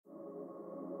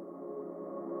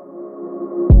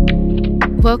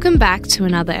Welcome back to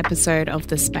another episode of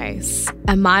The Space,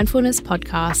 a mindfulness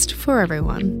podcast for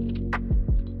everyone.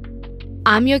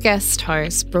 I'm your guest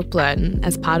host, Brooke Blurton,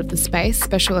 as part of The Space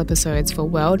special episodes for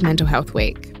World Mental Health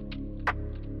Week.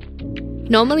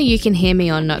 Normally you can hear me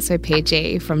on Not So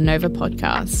PG from Nova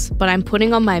Podcasts, but I'm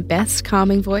putting on my best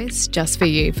calming voice just for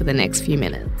you for the next few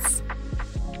minutes.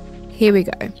 Here we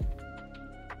go.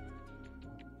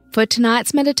 For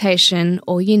tonight's meditation,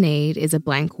 all you need is a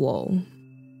blank wall.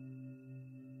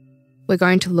 We're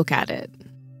going to look at it.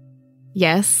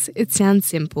 Yes, it sounds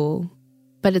simple,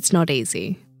 but it's not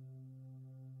easy.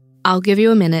 I'll give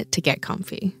you a minute to get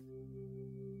comfy.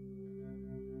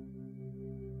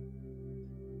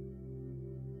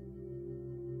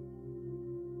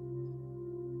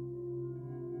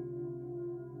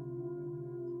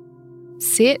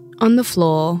 Sit on the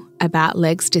floor about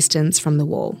legs distance from the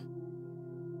wall.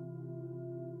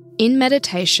 In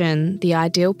meditation, the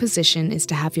ideal position is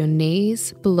to have your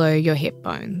knees below your hip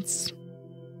bones.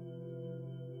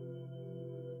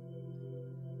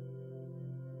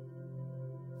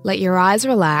 Let your eyes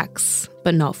relax,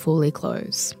 but not fully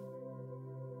close.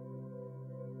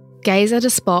 Gaze at a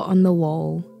spot on the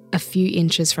wall a few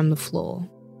inches from the floor.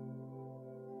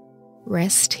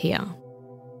 Rest here.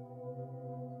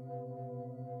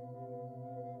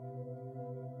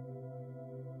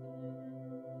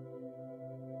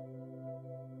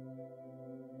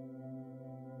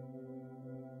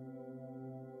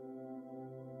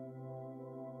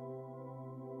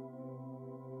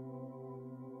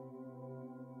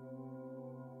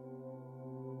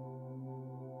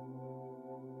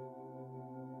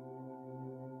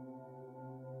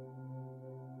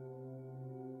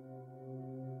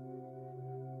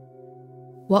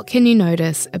 What can you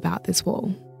notice about this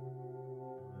wall?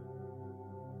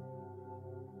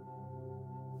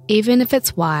 Even if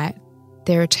it's white,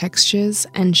 there are textures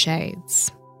and shades.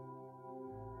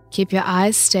 Keep your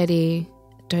eyes steady,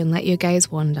 don't let your gaze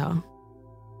wander.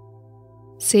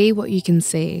 See what you can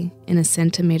see in a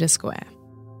centimetre square.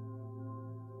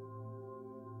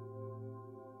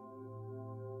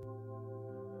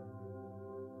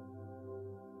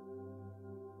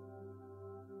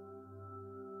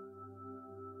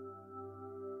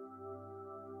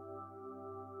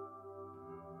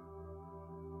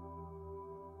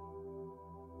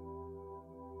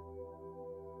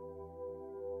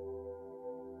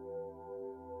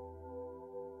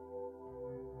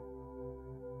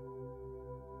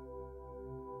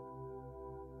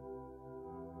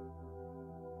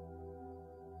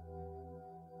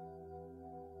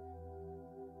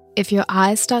 If your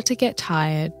eyes start to get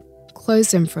tired,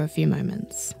 close them for a few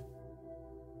moments.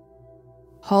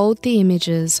 Hold the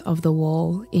images of the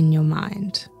wall in your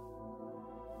mind.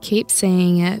 Keep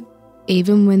seeing it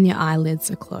even when your eyelids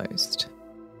are closed.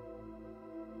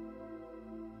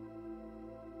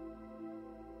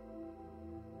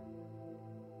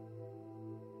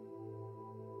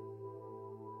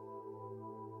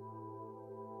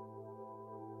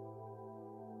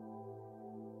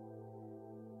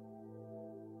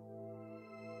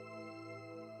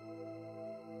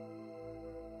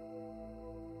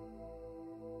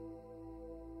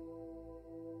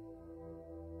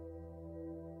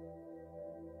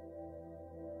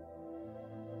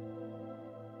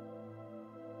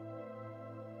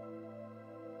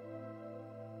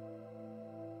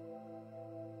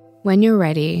 When you're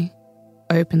ready,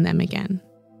 open them again.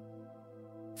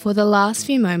 For the last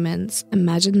few moments,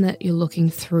 imagine that you're looking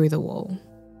through the wall.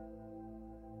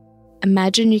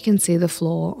 Imagine you can see the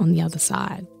floor on the other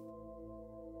side.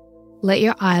 Let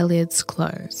your eyelids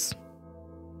close.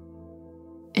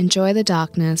 Enjoy the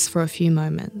darkness for a few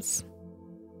moments.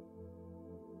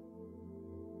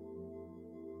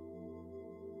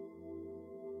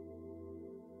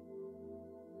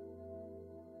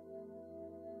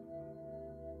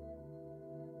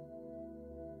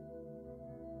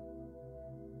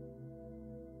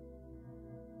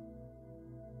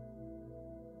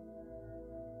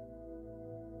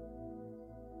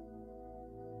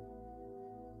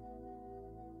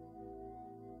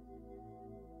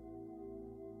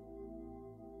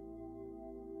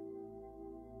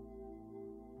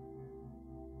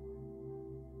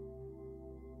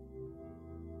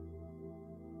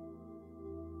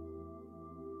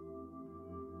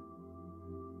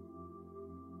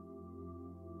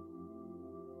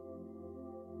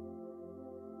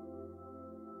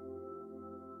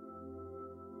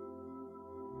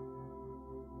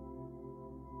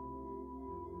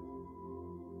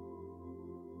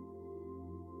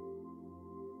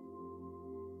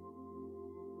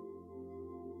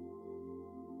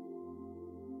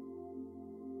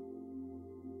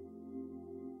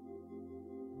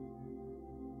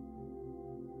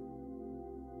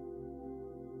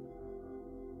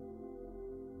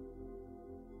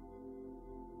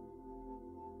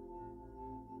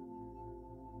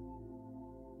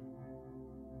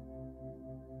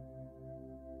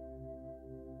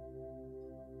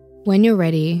 When you're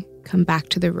ready, come back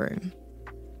to the room.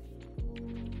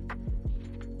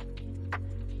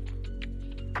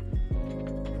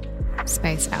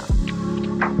 Space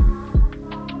out.